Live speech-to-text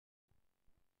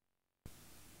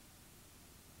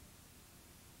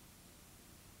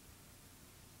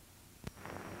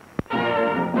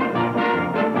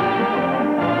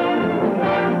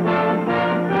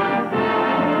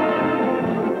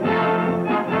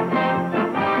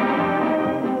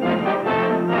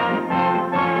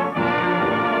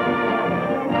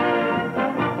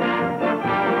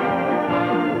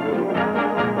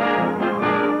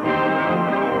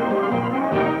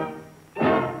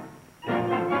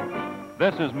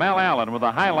This is Mel Allen with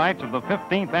the highlights of the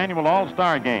 15th Annual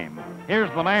All-Star Game. Here's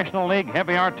the National League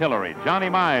Heavy Artillery: Johnny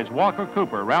Mize, Walker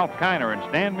Cooper, Ralph Kiner, and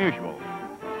Stan Musial.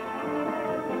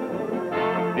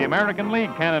 The American League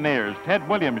Cannoneers: Ted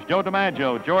Williams, Joe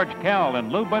DiMaggio, George Kell,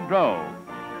 and Lou Boudreau.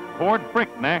 Ford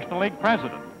Frick, National League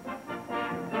President.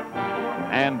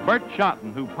 And Bert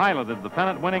Schotten, who piloted the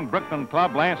pennant-winning Brooklyn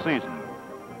Club last season.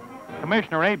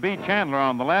 Commissioner A.B. Chandler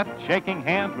on the left, shaking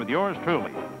hands with yours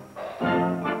truly.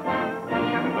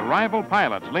 The rival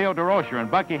pilots, Leo DeRocher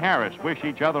and Bucky Harris, wish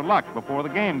each other luck before the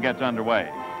game gets underway.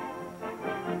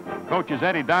 Coaches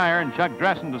Eddie Dyer and Chuck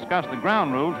Dressen discuss the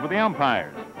ground rules with the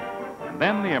umpires. And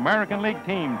then the American League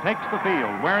team takes the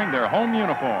field wearing their home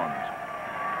uniforms.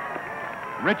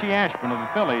 Richie Ashburn of the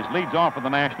Phillies leads off for the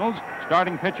Nationals.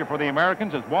 Starting pitcher for the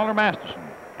Americans is Walter Masterson.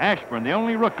 Ashburn, the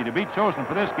only rookie to be chosen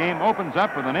for this game, opens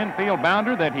up with an infield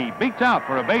bounder that he beats out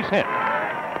for a base hit.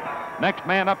 Next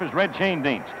man up is Red Shane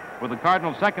Dienst. With the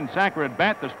Cardinals' second sacker at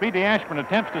bat, the speedy Ashburn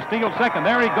attempts to steal second.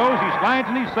 There he goes, he slides,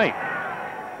 and he's safe.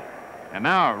 And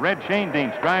now Red Shane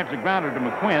Dienst drives the grounder to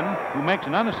McQuinn, who makes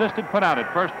an unassisted putout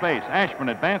at first base. Ashburn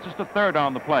advances to third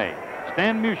on the play.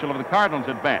 Stan Musial of the Cardinals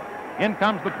at bat. In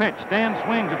comes the pitch. Stan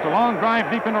swings. It's a long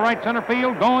drive deep into right center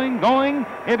field. Going.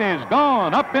 It is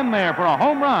gone. Up in there for a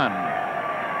home run.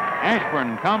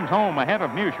 Ashburn comes home ahead of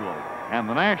Musial, and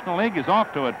the National League is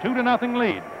off to a 2-0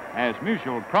 lead as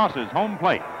Musial crosses home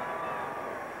plate.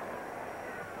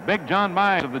 Big John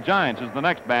Mize of the Giants is the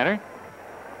next batter.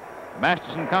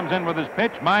 Masterson comes in with his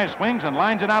pitch. Mize swings and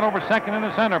lines it out over second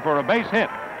and center for a base hit.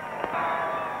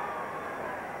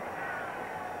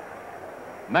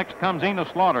 Next comes Enos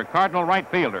Slaughter, Cardinal right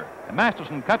fielder. And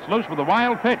Masterson cuts loose with a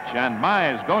wild pitch, and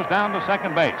Mize goes down to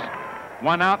second base.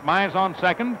 One out, Mize on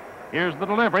second. Here's the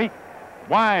delivery.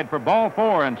 Wide for ball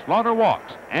 4, and Slaughter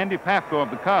walks. Andy Pafko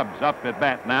of the Cubs up at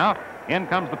bat now. In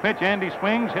comes the pitch. Andy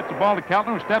swings, hits the ball to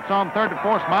Keltner, who steps on third to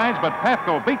force Mize, but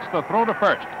Pafko beats the throw to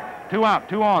first. 2 out,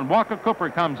 2 on. Walker Cooper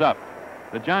comes up.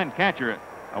 The Giant catcher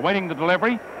awaiting the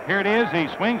delivery. Here it is.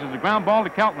 He swings as a ground ball to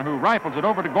Keltner, who rifles it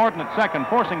over to Gordon at second,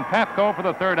 forcing Pafko for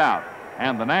the third out.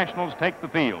 And the Nationals take the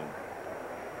field.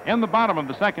 In the bottom of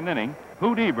the second inning,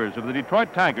 Hoot Evers of the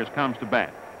Detroit Tigers comes to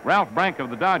bat. Ralph Brank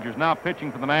of the Dodgers now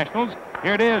pitching for the Nationals.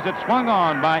 Here it is. It's swung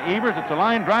on by Evers. It's a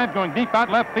line drive going deep out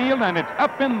left field, and it's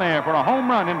up in there for a home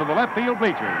run into the left field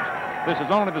bleachers. This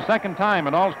is only the second time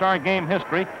in All-Star Game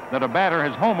history that a batter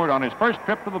has homered on his first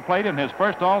trip to the plate in his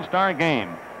first All-Star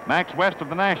Game. Max West of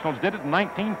the Nationals did it in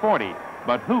 1940,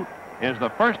 but Hoot is the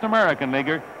first American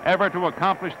leaguer ever to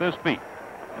accomplish this feat.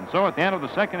 And so at the end of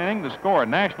the second inning, the score: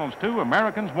 Nationals 2,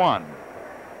 Americans 1.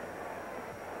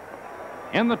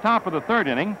 In the top of the third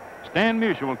inning, Stan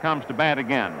Musial comes to bat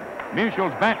again.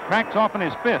 Musial's bat cracks off in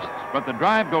his fists, but the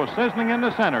drive goes sizzling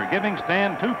into center, giving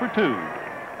Stan 2 for 2.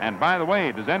 And by the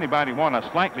way, does anybody want a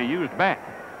slightly used bat?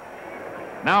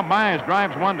 Now Mize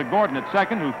drives one to Gordon at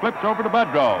second, who flips over to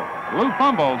Boudreau. Lou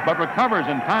fumbles, but recovers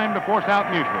in time to force out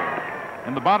Musial.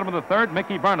 In the bottom of the third,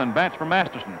 Mickey Vernon bats for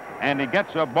Masterson, and he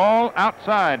gets a ball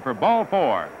outside for ball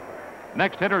 4.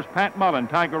 Next hitter's Pat Mullen,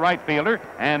 Tiger right fielder,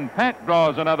 and Pat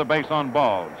draws another base on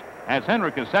balls. As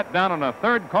Henrik is set down on a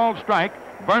third called strike,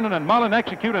 Vernon and Mullen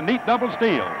execute a neat double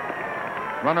steal.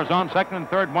 Runners on second and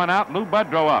third, 1 out. Lou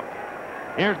Boudreau up.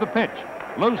 Here's the pitch.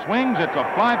 Lou swings. It's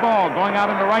a fly ball going out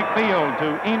into right field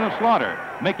to Enos Slaughter.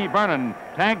 Mickey Vernon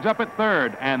tags up at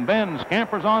third and then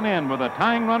scampers on in with a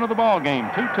tying run of the ball game,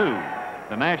 2-2.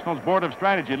 The Nationals Board of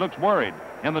Strategy looks worried.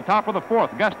 In the top of the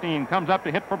fourth, Gustine comes up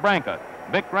to hit for Branca.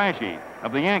 Vic Raschi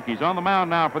of the Yankees on the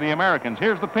mound now for the Americans.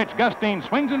 Here's the pitch. Gustine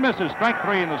swings and misses. Strike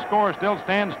 3, and the score still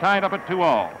stands tied up at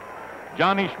 2-all.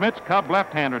 Johnny Schmitz, Cub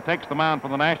left-hander, takes the mound for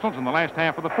the Nationals in the last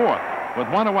half of the fourth. With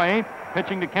 1 away,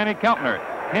 pitching to Kenny Keltner.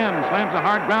 Ken slams a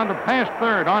hard grounder past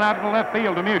third, on out to the left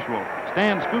field to Musial.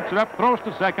 Stan scoops it up, throws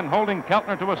to second, holding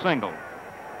Keltner to a single.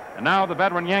 And now the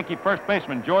veteran Yankee first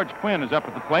baseman George Quinn is up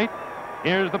at the plate.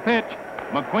 Here's the pitch.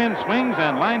 McQuinn swings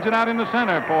and lines it out into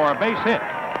center for a base hit.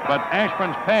 But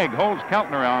Ashburn's peg holds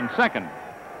Keltner on second.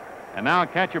 And now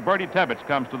catcher Bertie Tebbetts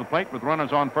comes to the plate with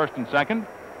runners on first and second.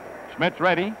 Schmidt's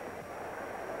ready.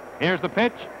 Here's the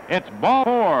pitch. It's ball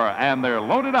 4, and they're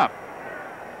loaded up.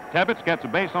 Tebbetts gets a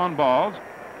base on balls.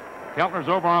 Keltner's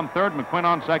over on third, McQuinn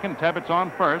on second, Tebbetts on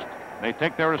first. They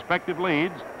take their respective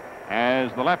leads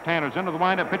as the left-hander's into the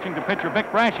windup, pitching to pitcher Vic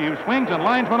Raschi, who swings and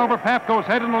lines one over Pafko's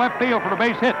head in the left field for a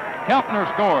base hit. Keltner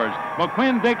scores.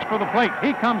 McQuinn digs for the plate.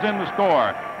 He comes in to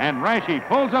score. And Raschi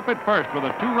pulls up at first with a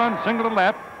 2-run single to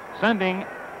left, sending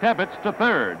Tebbetts to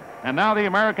third. And now the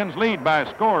Americans lead by a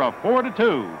score of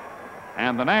 4-2.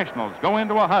 And the Nationals go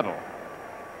into a huddle.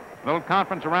 Little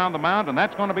conference around the mound, and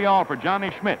that's going to be all for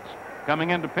Johnny Schmitz.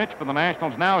 Coming in to pitch for the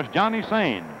Nationals now is Johnny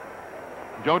Sain.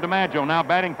 Joe DiMaggio now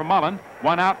batting for Mullen.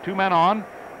 1 out, 2 men on.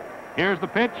 Here's the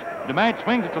pitch. DiMaggio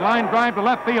swings. It's a line drive to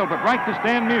left field, but right to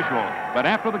Stan Musial. But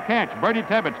after the catch, Bertie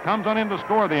Tebbetts comes on in to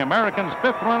score the Americans'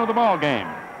 5th run of the ball game.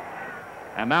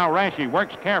 And now Rashi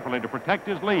works carefully to protect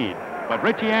his lead. But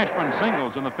Richie Ashburn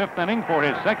singles in the 5th inning for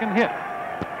his 2nd hit.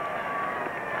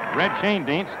 Red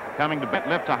Schoendienst coming to bat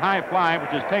lifts a high fly,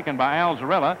 which is taken by Al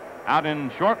Zarella out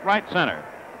in short right center.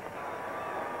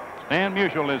 Stan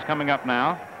Musial is coming up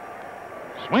now.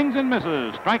 Swings and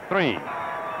misses. Strike 3.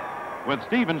 With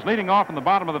Stevens leading off in the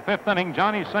bottom of the 5th inning,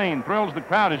 Johnny Sain thrills the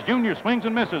crowd as Junior swings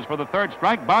and misses for the 3rd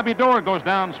strike. Bobby Doerr goes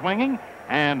down swinging,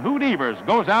 and Hoot Evers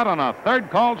goes out on a 3rd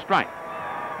called strike.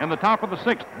 In the top of the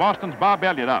 6th, Boston's Bob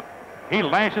Elliott up. He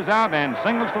lashes out and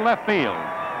singles to left field.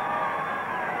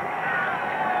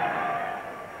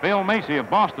 Phil Macy of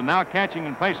Boston, now catching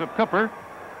in place of Cooper,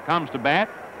 comes to bat.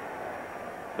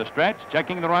 The stretch,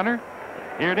 checking the runner.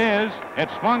 Here it is.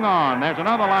 It's swung on. There's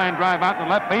another line drive out in the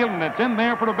left field, and it's in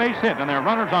there for the base hit, and there are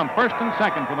runners on 1st and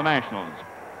 2nd for the Nationals.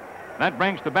 That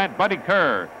brings to bat Buddy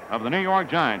Kerr of the New York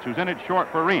Giants, who's in it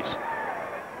short for Reese.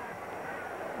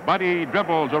 Buddy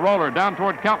dribbles a roller down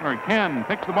toward Keltner. Ken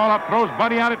picks the ball up, throws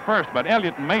Buddy out at first, but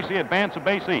Elliott and Macy advance a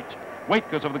base each.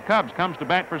 Waitkus of the Cubs comes to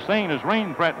bat for Sain as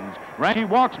rain threatens. Rashi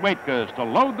walks Waitkus to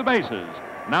load the bases.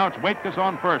 Now it's Waitkus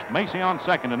on 1st, Macy on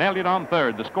 2nd, and Elliott on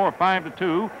 3rd. The score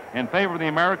 5-2 in favor of the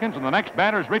Americans, and the next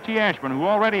batter is Richie Ashburn, who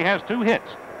already has 2 hits.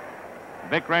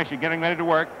 Vic Rashi getting ready to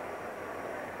work.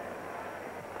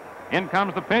 In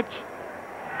comes the pitch,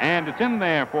 and it's in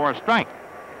there for a strike.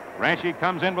 Rashi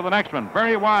comes in with the next one,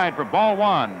 very wide for ball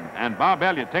 1, and Bob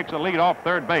Elliott takes a lead off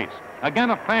 3rd base.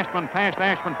 Again, a fast one past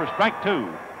Ashburn for strike 2.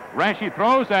 Rashi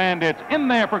throws, and it's in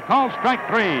there for called strike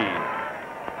 3.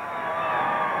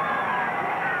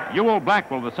 Ewell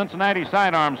Blackwell, the Cincinnati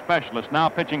sidearm specialist, now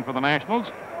pitching for the Nationals,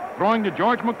 throwing to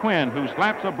George McQuinn, who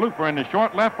slaps a blooper into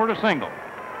short left for a single.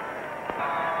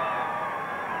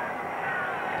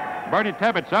 Bertie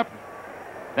Tebbetts up.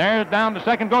 There's down to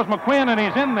 2nd goes McQuinn, and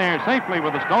he's in there safely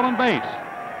with a stolen base.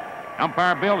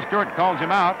 Umpire Bill Stewart calls him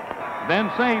out,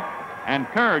 then safe, and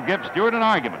Kerr gives Stewart an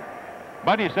argument.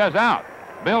 Buddy says out.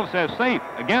 Bill says safe.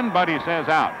 Again, Buddy says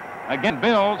out. Again,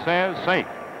 Bill says safe.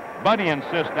 Buddy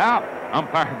insists out.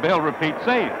 Umpire Bill repeats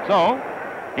safe. So,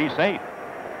 he's safe.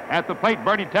 At the plate,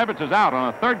 Bertie Tebbetts is out on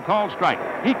a 3rd called strike.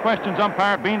 He questions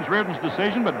umpire Beans Reardon's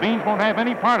decision, but Beans won't have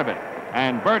any part of it.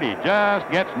 And Bertie just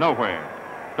gets nowhere.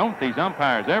 Don't these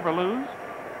umpires ever lose?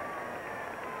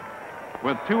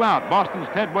 With 2 out, Boston's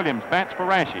Ted Williams bats for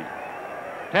Rashi.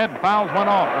 Ted fouls one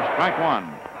off for strike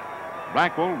 1.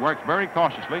 Blackwell works very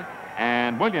cautiously,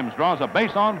 and Williams draws a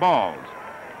base on balls.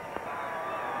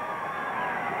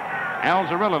 Al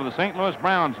Zarella of the St. Louis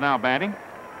Browns now batting.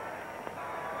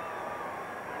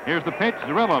 Here's the pitch.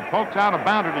 Zarella pokes out a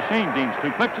bounder to Schoendienst, who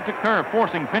flips it to Kerr,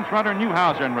 forcing pinch runner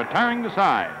Newhouser and retiring the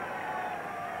side.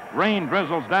 Rain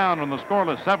drizzles down on the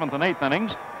scoreless 7th and 8th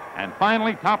innings. And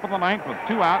finally, top of the 9th with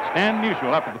 2 outs, Stan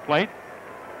Musial up at the plate.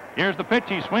 Here's the pitch.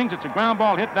 He swings. It's a ground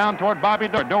ball hit down toward Bobby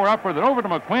Doerr. Doerr up with it over to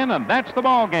McQuinn, and that's the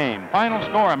ball game. Final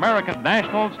score, American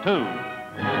Nationals 2.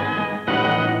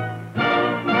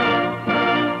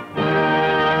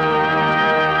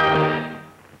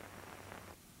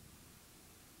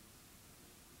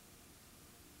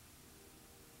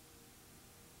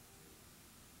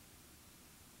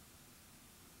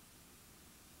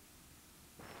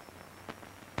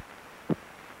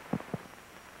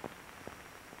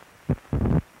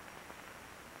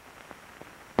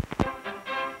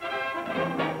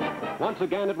 Once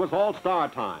again, it was all-star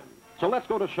time. So let's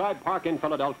go to Shibe Park in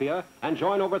Philadelphia and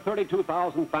join over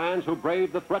 32,000 fans who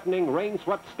braved the threatening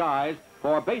rain-swept skies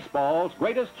for baseball's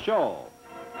greatest show.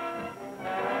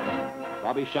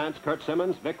 Bobby Shantz, Curt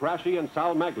Simmons, Vic Rashi, and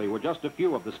Sal Magley were just a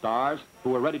few of the stars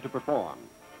who were ready to perform.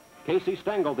 Casey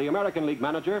Stengel, the American League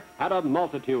manager, had a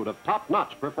multitude of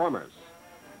top-notch performers.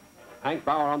 Hank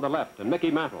Bauer on the left and Mickey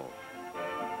Mantle.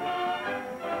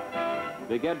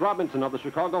 Big Ed Robinson of the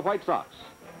Chicago White Sox.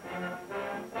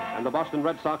 And the Boston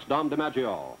Red Sox Dom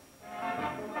DiMaggio.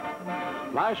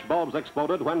 Flash bulbs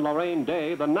exploded when Lorraine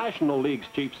Day, the National League's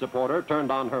chief supporter,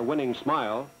 turned on her winning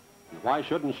smile. And why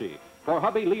shouldn't she? For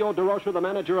hubby Leo DeRocher, the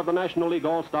manager of the National League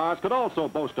All-Stars, could also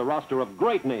boast a roster of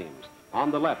great names.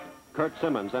 On the left, Curt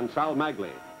Simmons and Sal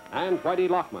Magley. And Whitey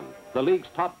Lockman, the league's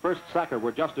top first sacker,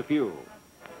 were just a few.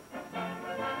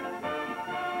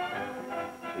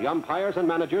 The umpires and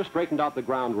managers straightened out the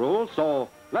ground rules, so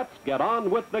let's get on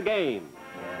with the game.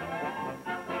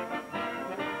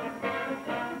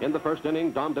 In the first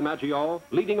inning, Dom DiMaggio,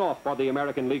 leading off for the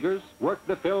American Leaguers, worked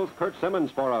the Phil's Curt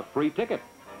Simmons for a free ticket.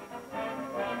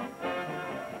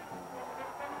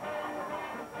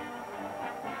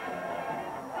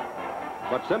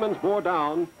 But Simmons bore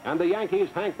down, and the Yankees'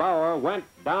 Hank Bauer went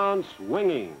down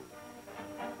swinging.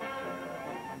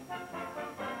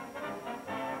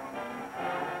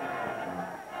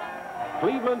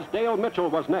 Cleveland's Dale Mitchell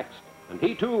was next, and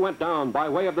he too went down by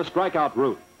way of the strikeout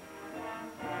route.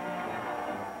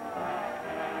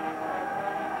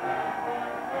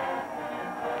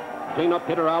 Cleanup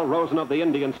hitter Al Rosen of the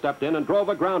Indians stepped in and drove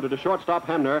a grounder to shortstop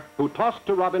Hamner, who tossed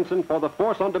to Robinson for the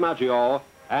force on DiMaggio,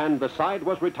 and the side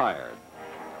was retired.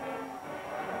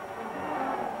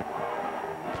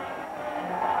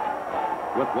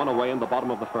 With one away in the bottom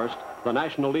of the first, the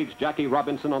National League's Jackie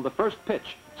Robinson on the first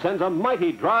pitch sends a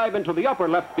mighty drive into the upper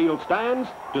left field stands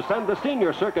to send the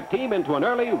senior circuit team into an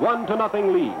early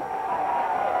 1-0 lead.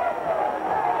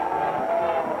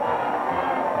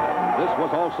 This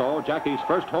was also Jackie's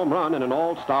first home run in an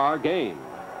all-star game.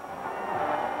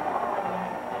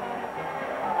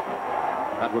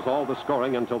 That was all the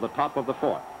scoring until the top of the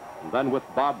fourth. And then with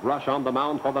Bob Rush on the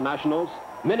mound for the Nationals,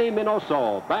 Minnie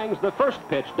Minoso bangs the first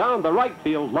pitch down the right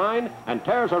field line and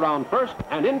tears around first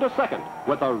and into second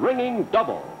with a ringing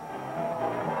double.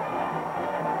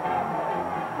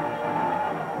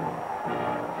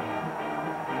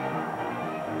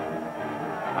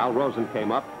 Al Rosen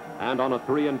came up, and on a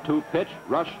 3-2 pitch,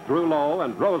 Rush drew low,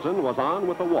 and Rosen was on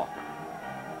with a walk.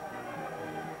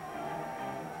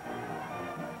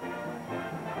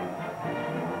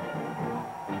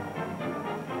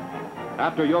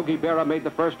 After Yogi Berra made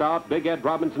the first out, Big Ed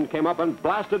Robinson came up and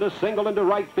blasted a single into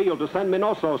right field to send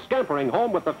Minoso scampering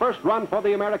home with the first run for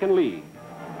the American League.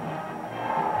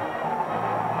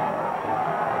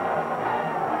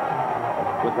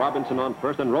 With Robinson on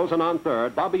first and Rosen on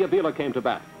third, Bobby Avila came to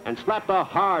bat and slapped a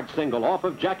hard single off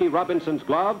of Jackie Robinson's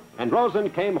glove, and Rosen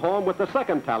came home with the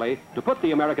second tally to put the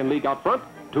American League out front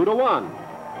 2-1.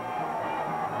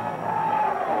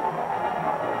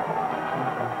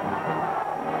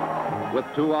 With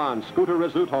 2 on, Scooter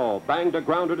Rizzuto banged a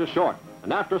grounder to short,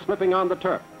 and after slipping on the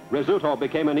turf, Rizzuto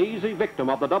became an easy victim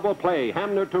of the double play,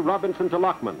 Hamner to Robinson to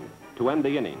Lockman, to end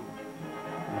the inning.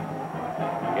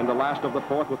 In the last of the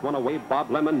fourth, with one away,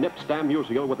 Bob Lemon nipped Stan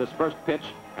Musial with his first pitch,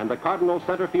 and the Cardinals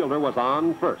center fielder was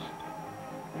on first.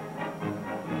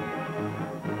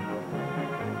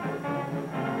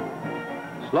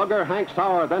 Slugger Hank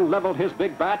Sauer then leveled his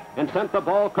big bat and sent the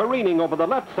ball careening over the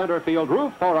left center field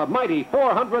roof for a mighty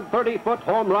 430-foot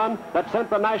home run that sent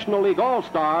the National League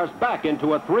All-Stars back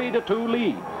into a 3-2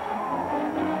 lead.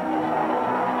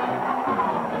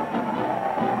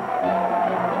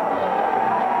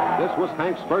 This was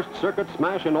Hank's first circuit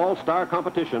smash in All-Star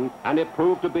competition, and it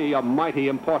proved to be a mighty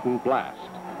important blast.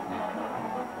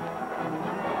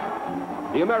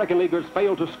 The American Leaguers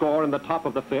failed to score in the top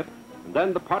of the fifth.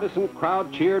 Then the partisan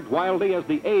crowd cheered wildly as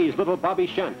the A's little Bobby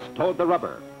Shantz towed the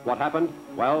rubber. What happened?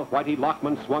 Well, Whitey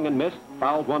Lockman swung and missed,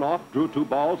 fouled one off, drew 2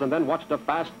 balls, and then watched a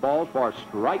fastball for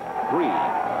strike 3.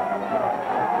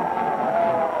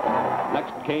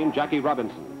 Next came Jackie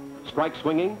Robinson. Strike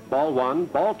swinging, ball 1,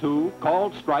 ball 2,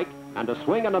 called strike, and a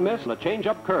swing and a miss and a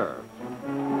change-up curve.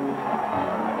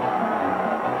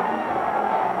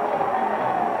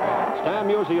 Stan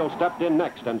Musial stepped in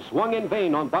next and swung in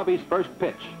vain on Bobby's first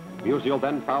pitch. Musial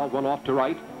then fouled one off to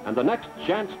right, and the next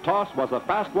chance toss was a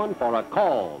fast one for a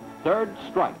called 3rd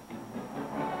strike.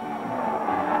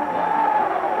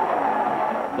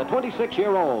 The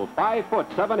 26-year-old, 5 foot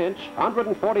 7 inch,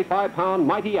 145-pound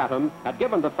mighty atom had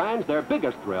given the fans their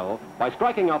biggest thrill by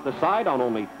striking out the side on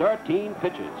only 13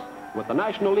 pitches. With the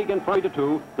National League in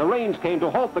 3-2, the Rains came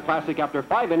to halt the Classic after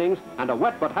 5 innings, and a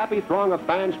wet but happy throng of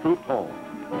fans trooped home.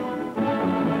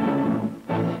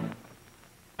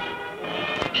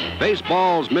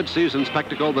 Baseball's midseason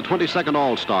spectacle, the 22nd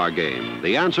All-Star Game,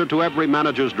 the answer to every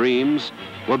manager's dreams,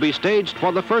 will be staged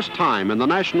for the first time in the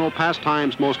national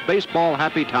pastime's most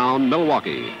baseball-happy town,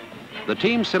 Milwaukee. The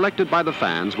team selected by the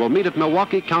fans will meet at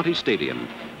Milwaukee County Stadium,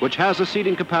 which has a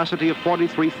seating capacity of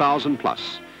 43,000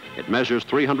 plus. It measures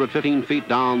 315 feet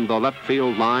down the left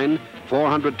field line,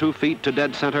 402 feet to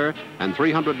dead center, and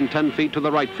 310 feet to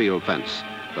the right field fence.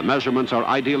 The measurements are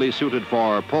ideally suited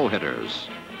for pull hitters.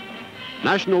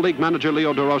 National League manager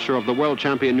Leo DeRocher of the world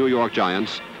champion New York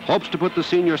Giants hopes to put the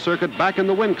senior circuit back in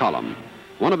the win column.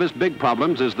 One of his big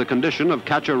problems is the condition of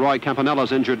catcher Roy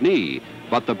Campanella's injured knee,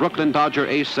 but the Brooklyn Dodger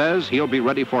ace says he'll be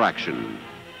ready for action.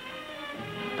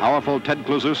 Powerful Ted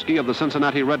Kluszewski of the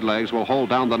Cincinnati Redlegs will hold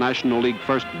down the National League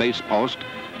first base post.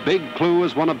 Big Klue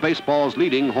is one of baseball's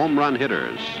leading home run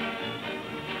hitters.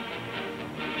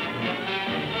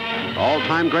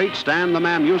 All-time great Stan the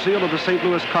Man Musial of the St.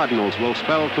 Louis Cardinals will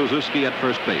spell Kluszewski at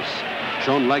first base.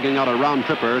 Shown legging out a round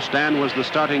tripper, Stan was the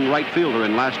starting right fielder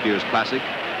in last year's Classic.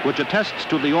 which attests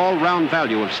to the all-round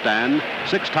value of Stan,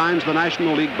 6 times the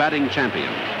National League batting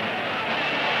champion.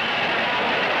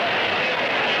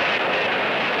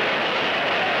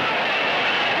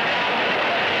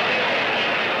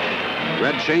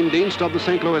 Red Shane Dienst of the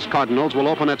St. Louis Cardinals will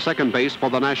open at second base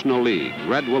for the National League.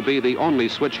 Red will be the only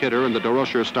switch hitter in the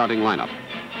DeRocher starting lineup.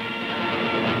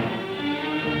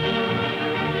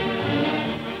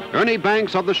 Ernie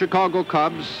Banks of the Chicago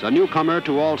Cubs, a newcomer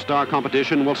to all-star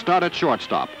competition, will start at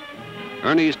shortstop.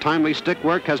 Ernie's timely stick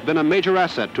work has been a major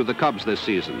asset to the Cubs this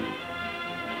season.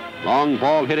 Long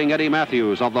ball hitting Eddie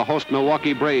Matthews of the host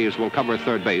Milwaukee Braves will cover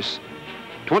third base.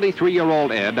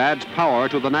 23-year-old Ed adds power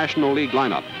to the National League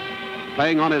lineup.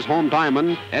 Playing on his home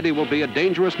diamond, Eddie will be a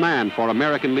dangerous man for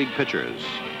American League pitchers.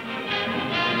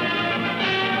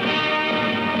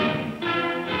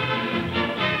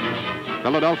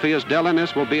 Philadelphia's Del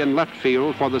Ennis will be in left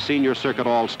field for the Senior Circuit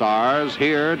All-Stars.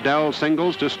 Here, Del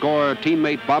singles to score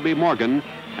teammate Bobby Morgan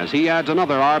as he adds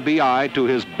another RBI to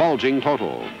his bulging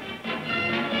total.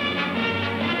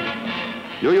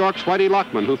 New York's Whitey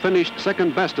Lockman, who finished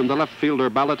second best in the left fielder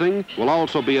balloting, will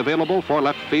also be available for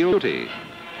left field duty.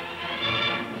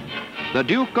 The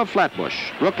Duke of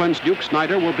Flatbush, Brooklyn's Duke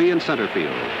Snyder, will be in center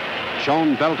field.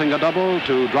 Shown belting a double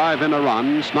to drive in a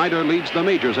run, Snyder leads the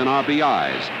majors in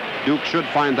RBIs. Duke should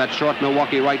find that short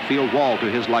Milwaukee right field wall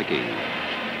to his liking.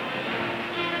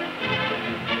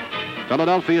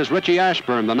 Philadelphia's Richie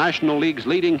Ashburn, the National League's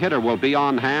leading hitter, will be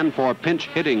on hand for pinch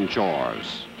hitting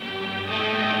chores.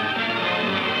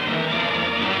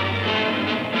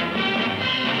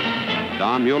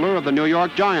 Don Mueller of the New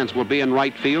York Giants will be in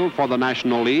right field for the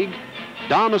National League.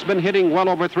 Don has been hitting well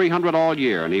over 300 all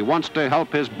year, and he wants to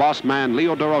help his boss man,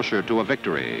 Leo DeRocher, to a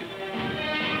victory.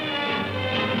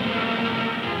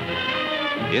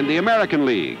 In the American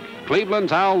League,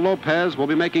 Cleveland's Al Lopez will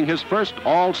be making his first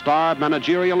all-star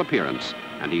managerial appearance,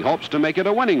 and he hopes to make it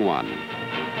a winning one.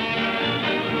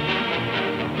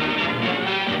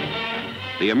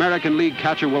 The American League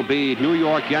catcher will be New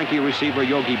York Yankee receiver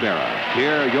Yogi Berra.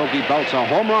 Here, Yogi belts a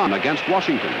home run against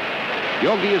Washington.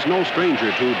 Yogi is no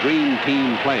stranger to dream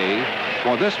team play,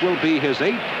 for this will be his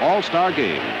 8th All-Star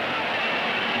game.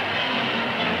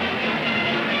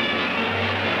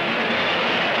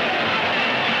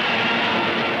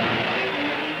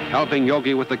 Helping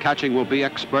Yogi with the catching will be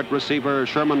expert receiver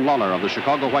Sherman Lawler of the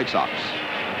Chicago White Sox.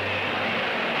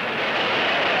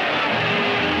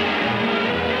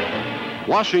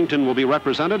 Washington will be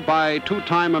represented by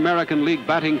 2-time American League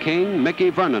batting king Mickey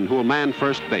Vernon, who will man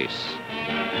first base.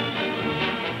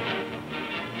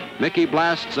 Mickey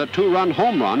blasts a 2-run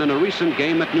home run in a recent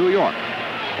game at New York.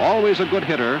 Always a good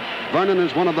hitter, Vernon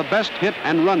is one of the best hit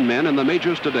and run men in the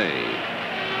majors today.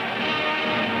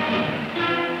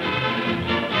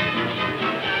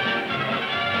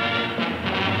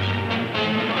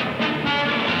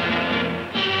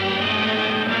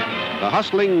 The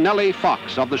hustling Nellie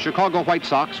Fox of the Chicago White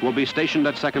Sox will be stationed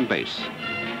at second base.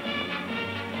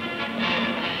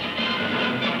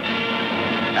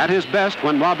 At his best,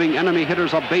 when robbing enemy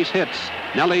hitters of base hits,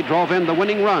 Nellie drove in the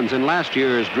winning runs in last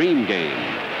year's dream game.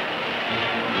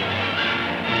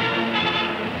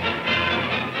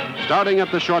 Starting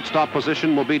at the shortstop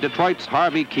position will be Detroit's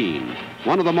Harvey Keene,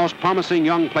 one of the most promising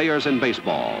young players in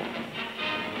baseball.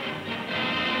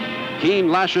 Keene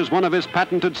lashes one of his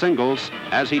patented singles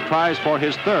as he tries for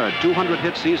his 3rd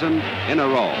 200-hit season in a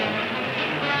row.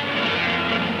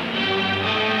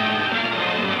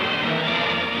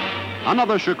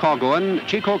 Another Chicagoan,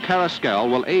 Chico Carrasquel,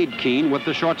 will aid Keene with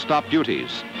the shortstop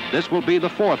duties. This will be the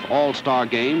 4th All-Star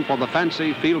game for the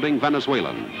fancy fielding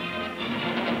Venezuelan.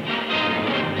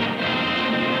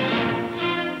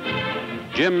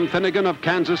 Jim Finnegan of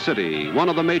Kansas City, one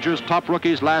of the major's top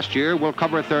rookies last year, will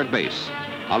cover third base.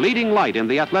 A leading light in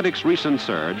the Athletics' recent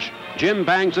surge, Jim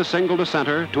bangs a single to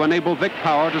center to enable Vic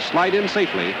Power to slide in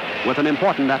safely with an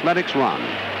important Athletics run.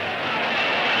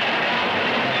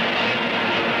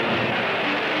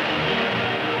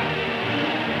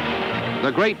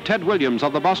 The great Ted Williams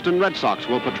of the Boston Red Sox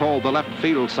will patrol the left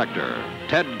field sector.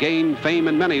 Ted gained fame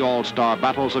in many all-star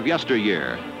battles of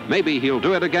yesteryear. Maybe he'll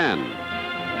do it again.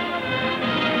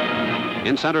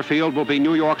 In center field will be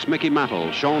New York's Mickey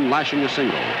Mantle, shown lashing a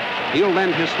single. He'll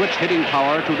lend his switch hitting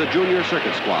power to the junior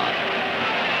circuit squad.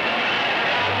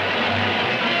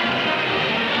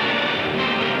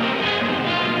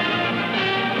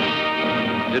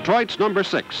 Detroit's number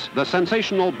 6, the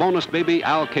sensational bonus baby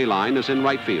Al Kaline, is in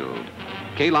right field.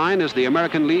 Kaline is the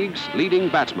American League's leading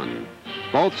batsman.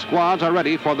 Both squads are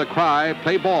ready for the cry,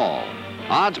 play ball.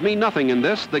 Odds mean nothing in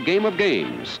this, the game of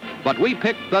games. But we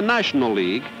picked the National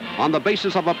League on the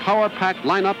basis of a power-packed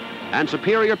lineup and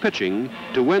superior pitching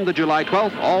to win the July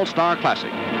 12th All-Star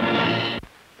Classic.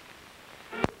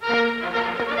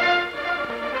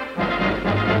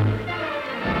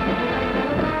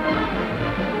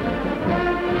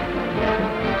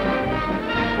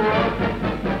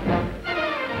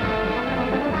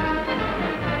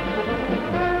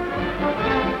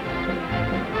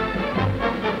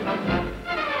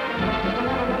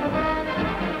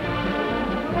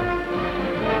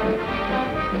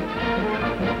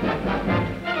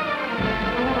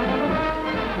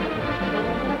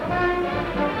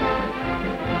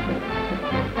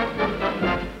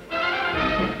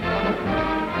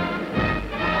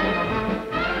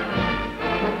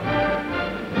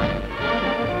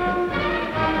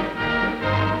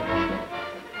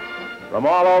 From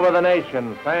all over the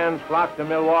nation, fans flock to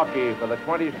Milwaukee for the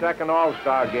 22nd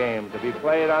All-Star Game to be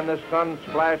played on this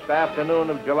sun-splashed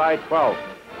afternoon of July 12th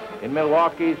in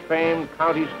Milwaukee's famed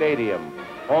County Stadium,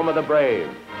 home of the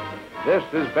Braves. This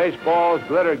is baseball's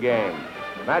glitter game,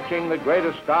 matching the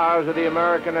greatest stars of the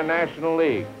American and National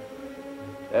League.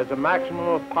 There's a maximum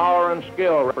of power and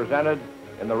skill represented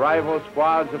in the rival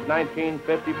squads of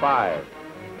 1955.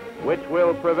 Which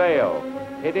will prevail,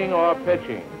 hitting or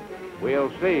pitching?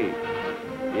 We'll see.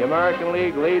 The American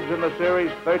League leads in the series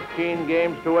 13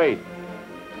 games to 8,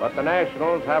 but the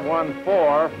Nationals have won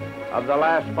 4 of the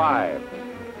last 5.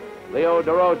 Leo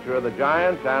Durocher of the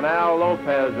Giants and Al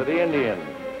Lopez of the Indians,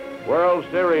 World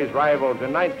Series rivals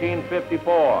in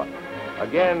 1954,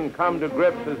 again come to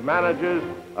grips as managers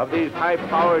of these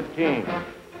high-powered teams.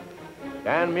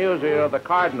 Dan Musial of the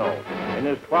Cardinals, in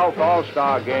his 12th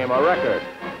All-Star Game, a record,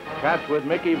 chats with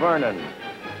Mickey Vernon,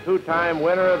 two-time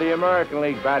winner of the American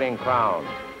League batting crown.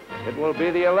 It will be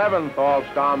the 11th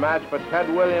All-Star match for Ted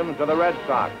Williams of the Red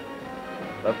Sox,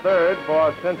 the 3rd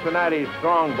for Cincinnati's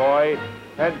strong boy,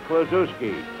 Ted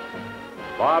Kluszewski.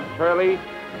 Bob Turley,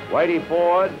 Whitey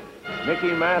Ford,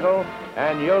 Mickey Mantle,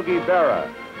 and Yogi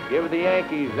Berra give the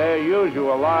Yankees their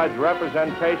usual large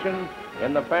representation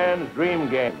in the fans'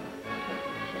 dream game.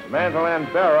 Mantle and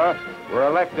Berra were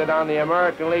elected on the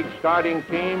American League starting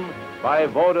team by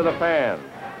vote of the fans.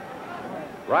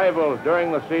 Rivals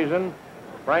during the season,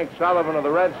 Frank Sullivan of the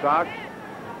Red Sox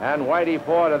and Whitey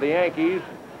Ford of the Yankees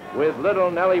with little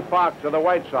Nellie Fox of the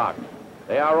White Sox.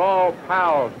 They are all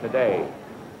pals today.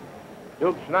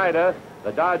 Duke Snyder,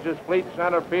 the Dodgers' fleet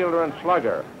center fielder and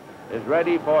slugger, is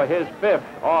ready for his 5th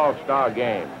All-Star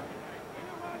Game.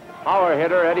 Power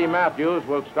hitter Eddie Matthews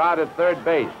will start at third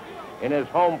base in his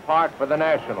home park for the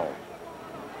Nationals.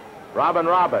 Robin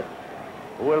Roberts,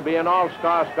 who will be an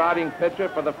all-star starting pitcher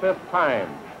for the 5th time,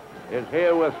 is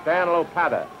here with Stan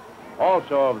Lopata,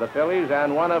 also of the Phillies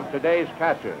and one of today's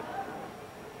catchers.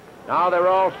 Now they're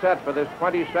all set for this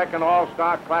 22nd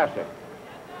All-Star Classic.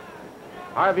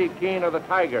 Harvey Keene of the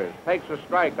Tigers takes a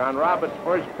strike on Roberts'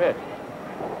 first pitch,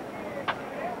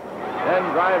 then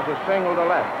drives a single to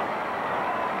left.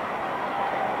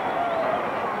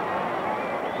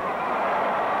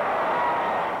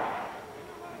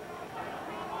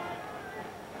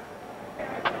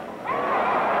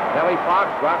 Nellie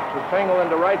Fox drops a single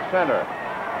into right center.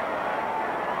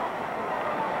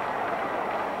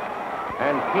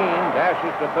 And Keene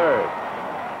dashes to third.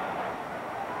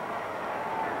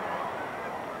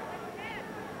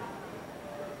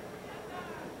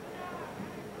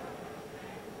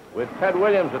 With Ted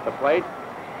Williams at the plate,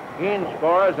 Keene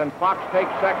scores and Fox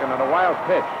takes second on a wild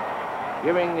pitch,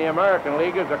 giving the American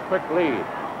Leaguers a quick lead.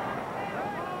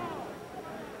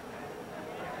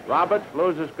 Roberts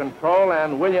loses control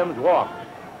and Williams walks.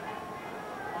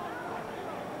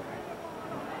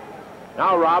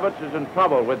 Now Roberts is in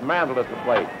trouble with Mantle at the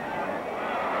plate.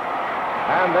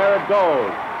 And there it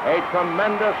goes. A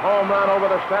tremendous home run over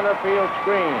the center field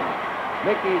screen.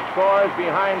 Mickey scores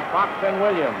behind Fox and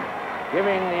Williams,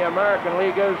 giving the American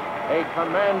Leaguers a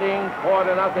commanding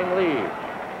 4-0 lead.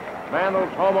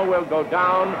 Mantle's homer will go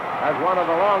down as one of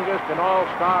the longest in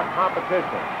all-star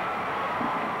competition.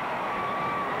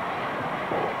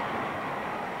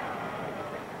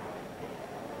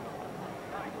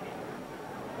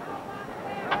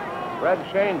 Red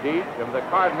Shanedeach of the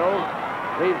Cardinals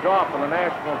leads off in the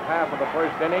Nationals' half of the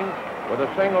first inning with a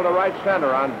single to right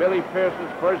center on Billy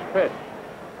Pierce's first pitch.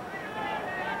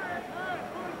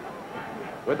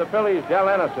 With the Phillies' Del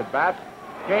Ennis at bat,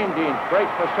 Shanedeach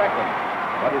breaks for second,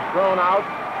 but is thrown out,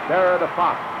 Berra to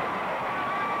Fox.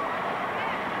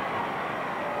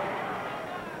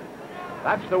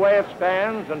 That's the way it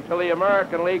stands until the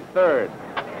American League third,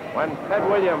 when Ted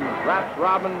Williams raps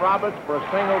Robin Roberts for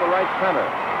a single to right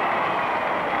center.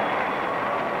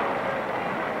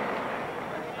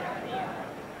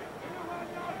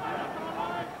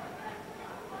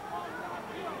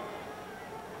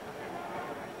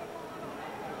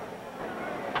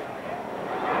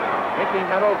 Mickey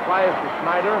Mantle flies to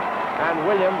Snyder, and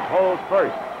Williams holds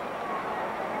first.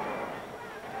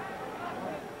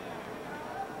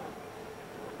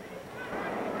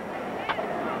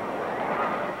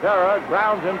 Serra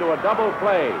grounds into a double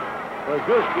play.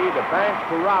 Krzyzewski to Banks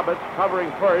to Roberts, covering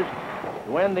first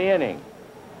to end the inning.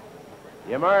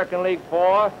 The American League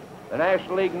 4, the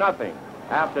National League nothing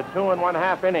after 2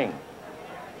 1/2 innings.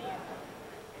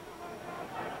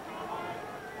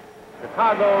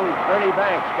 Chicago's Ernie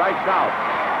Banks strikes out.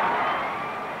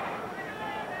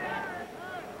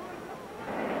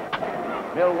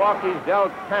 Milwaukee's Del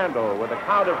Crandall, with a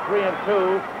count of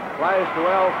 3-2, flies to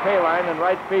L. Kaline in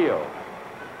right field.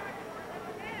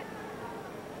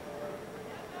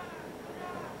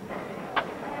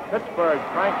 Pittsburgh's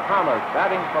Frank Thomas,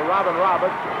 batting for Robin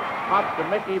Roberts, pops to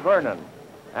Mickey Vernon.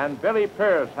 And Billy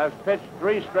Pierce has pitched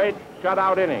 3 straight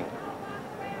shutout innings.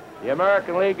 The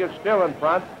American League is still in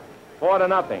front,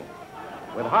 4-0.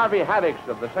 With Harvey Haddix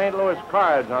of the St. Louis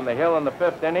Cards on the hill in the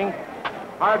 5th inning,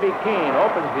 Harvey Keene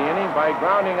opens the inning by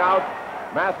grounding out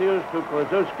Matthews to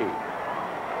Krzyzewski.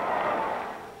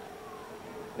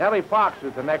 Nellie Fox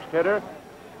is the next hitter.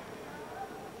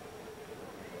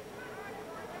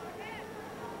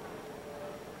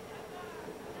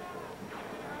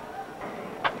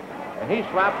 And he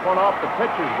slaps one off the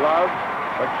pitcher's glove,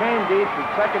 but Shane Dietz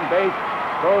at second base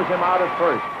throws him out at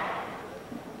first.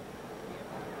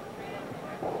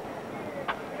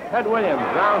 Ted Williams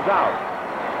rounds out.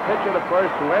 Pitcher to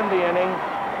first to end the inning,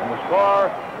 and the score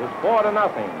is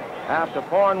 4-0 after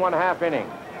 4 1/2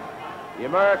 innings. The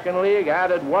American League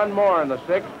added one more in the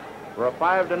 6th for a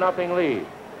 5-0 lead.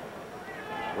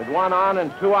 With 1 on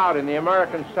and 2 out in the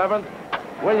American 7th,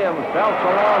 Williams belts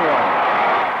a long one.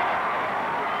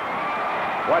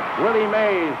 But Willie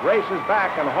Mays races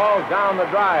back and hauls down the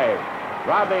drive,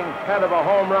 robbing Ted of a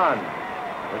home run.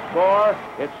 The score,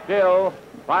 it's still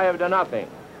 5-0.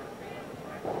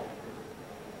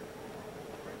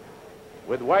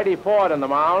 With Whitey Ford in the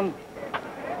mound,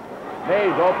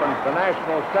 Mays opens the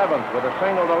National 7th with a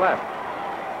single to left.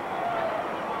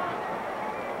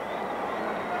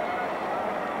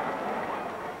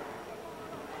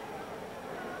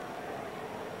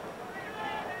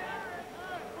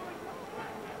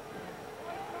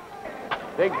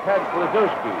 Big Ted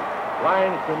Krzyzewski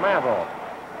lines to Mantle.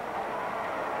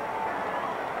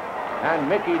 And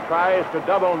Mickey tries to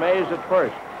double Mays at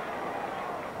first.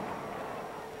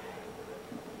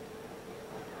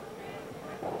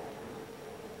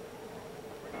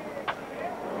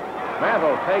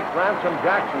 Mantle takes Ransom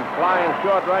Jackson's fly in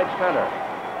short right center.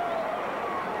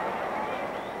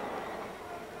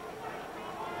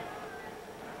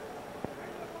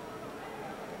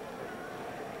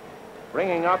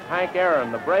 Bringing up Hank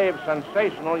Aaron, the brave,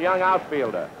 sensational young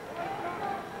outfielder.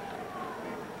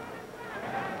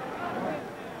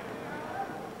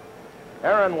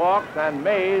 Aaron walks and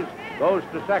Mays goes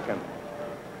to second.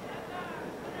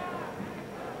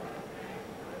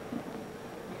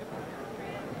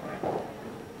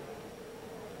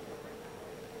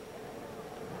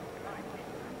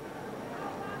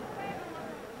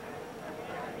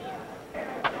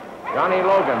 Johnny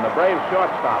Logan, the brave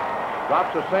shortstop,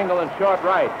 drops a single in short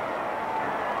right,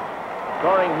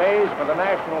 scoring Mays for the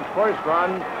Nationals' first run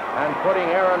and putting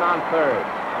Aaron on third.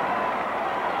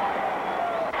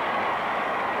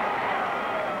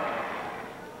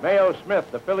 Mayo Smith,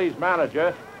 the Phillies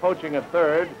manager, coaching at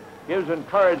third, gives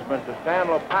encouragement to Stan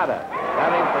Lopata,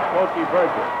 batting for Smokey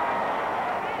Burgess.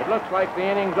 It looks like the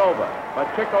inning's over,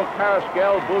 but Chico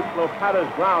Carrasquel boots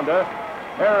Lopata's grounder,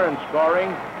 Aaron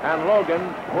scoring, and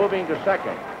Logan moving to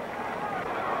second.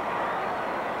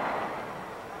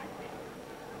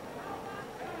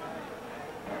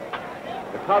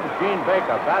 The Cubs' Gene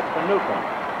Baker bats for Newcomb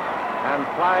and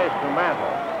flies to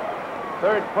Mantle.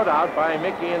 Third put out by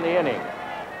Mickey in the inning.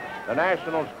 The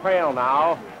Nationals trail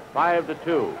now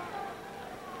 5-2.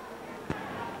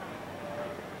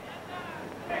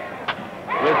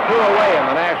 With 2 away in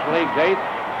the National League's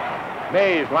 8th,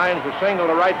 Mays lines a single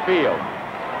to right field.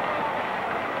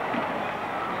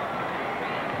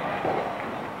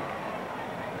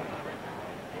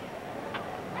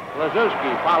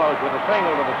 Krzyzewski follows with a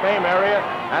single to the same area,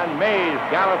 and Mays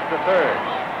gallops to third.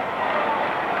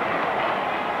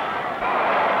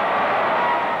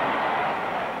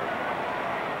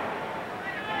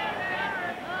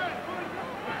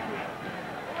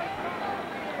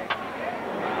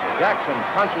 Jackson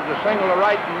punches a single to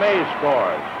right, and Mays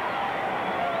scores.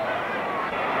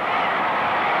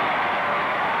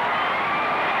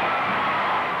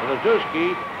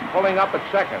 Krzyzewski pulling up at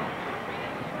second.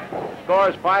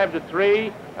 Scores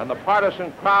 5-3, and the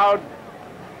partisan crowd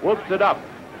whoops it up.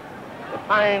 The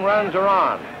tying runs are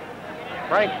on.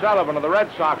 Frank Sullivan of the Red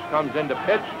Sox comes in to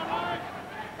pitch.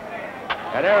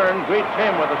 And Aaron greets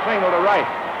him with a single to right,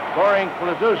 scoring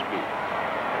Kluszewski.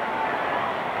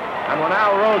 And when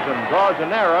Al Rosen draws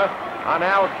an error on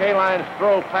Al Kaline's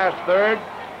throw past third,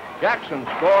 Jackson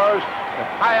scores to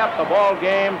tie up the ball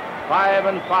game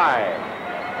 5-5.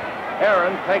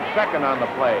 Aaron takes second on the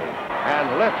play.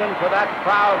 And listen to that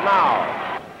crowd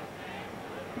now.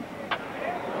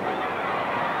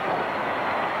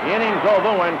 The inning's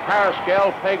over when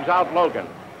Carrasquel pegs out Logan.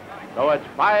 So it's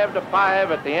 5-5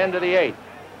 at the end of the 8th.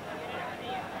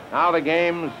 Now the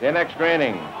game's in extra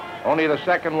innings. Only the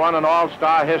second one in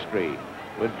All-Star history.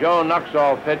 With Joe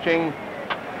Nuxhall pitching,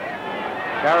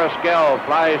 Carrasquel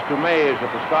flies to Mays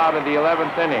at the start of the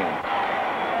 11th inning.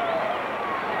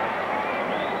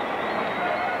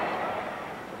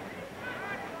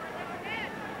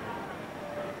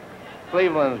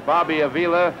 Cleveland's Bobby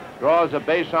Avila draws a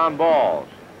base on balls.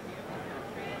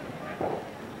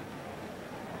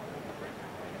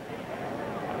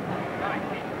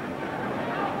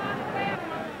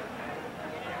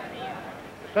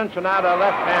 Cincinnati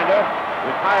left-hander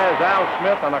retires Al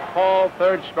Smith on a called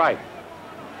third strike.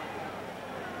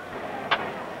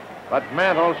 But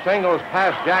Mantle singles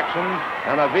past Jackson,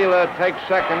 and Avila takes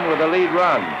second with a lead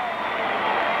run.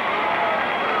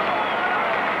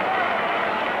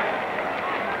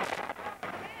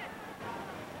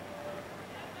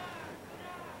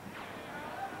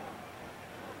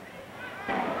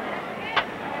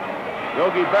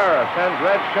 Yogi Berra sends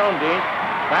Red Schoendienst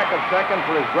back at second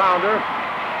for his grounder.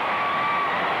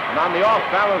 And on the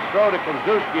off-balance throw to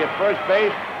Kluszewski at first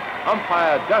base,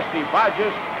 umpire Dusty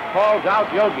Bodges calls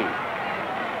out Yogi.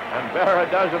 And Berra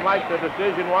doesn't like the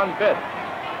decision one bit.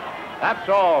 That's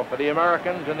all for the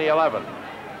Americans in the 11th.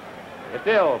 It's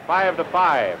still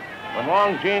 5-5 when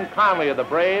Long Gene Conley of the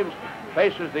Braves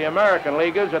faces the American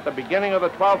Leaguers at the beginning of the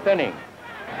 12th inning.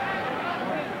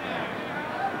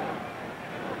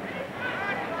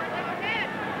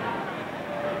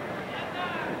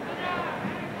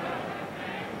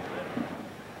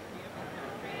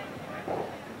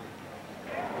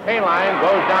 Kaline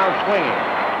goes down swinging.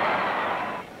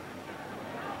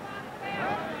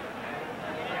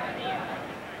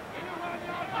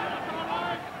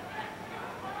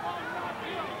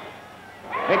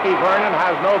 Mickey Vernon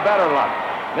has no better luck,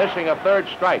 missing a third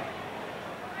strike.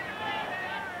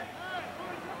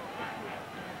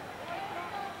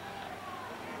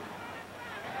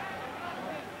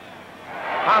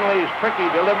 Conley's tricky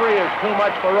delivery is too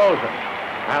much for Rosen,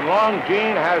 and Long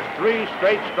Gene has 3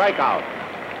 straight strikeouts.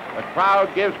 The crowd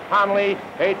gives Conley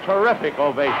a terrific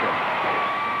ovation.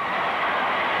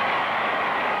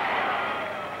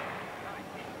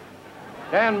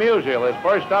 Dan Musial is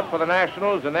first up for the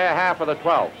Nationals in their half of the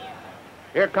 12th.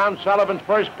 Here comes Sullivan's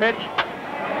first pitch.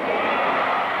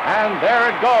 And there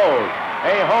it goes.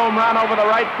 A home run over the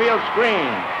right field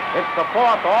screen. It's the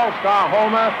 4th All-Star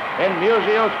homer in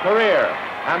Musial's career,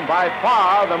 and by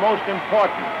far the most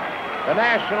important. The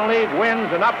National League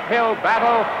wins an uphill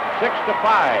battle 6-5.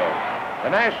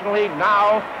 The National League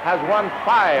now has won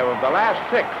 5 of the last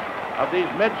 6 of these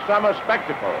midsummer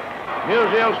spectacles.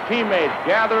 Musial's teammates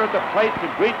gather at the plate to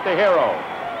greet the hero.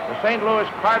 The St. Louis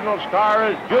Cardinal star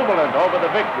is jubilant over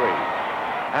the victory.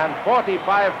 And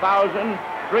 45,314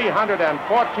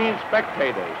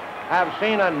 spectators have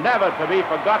seen a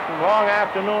never-to-be-forgotten long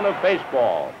afternoon of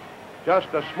baseball.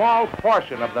 Just a small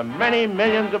portion of the many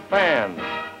millions of fans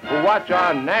who watch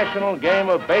our national game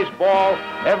of baseball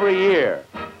every year.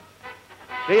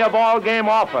 See a ball game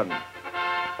often.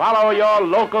 Follow your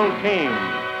local team.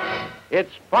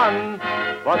 It's fun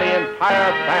for the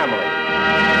entire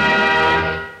family.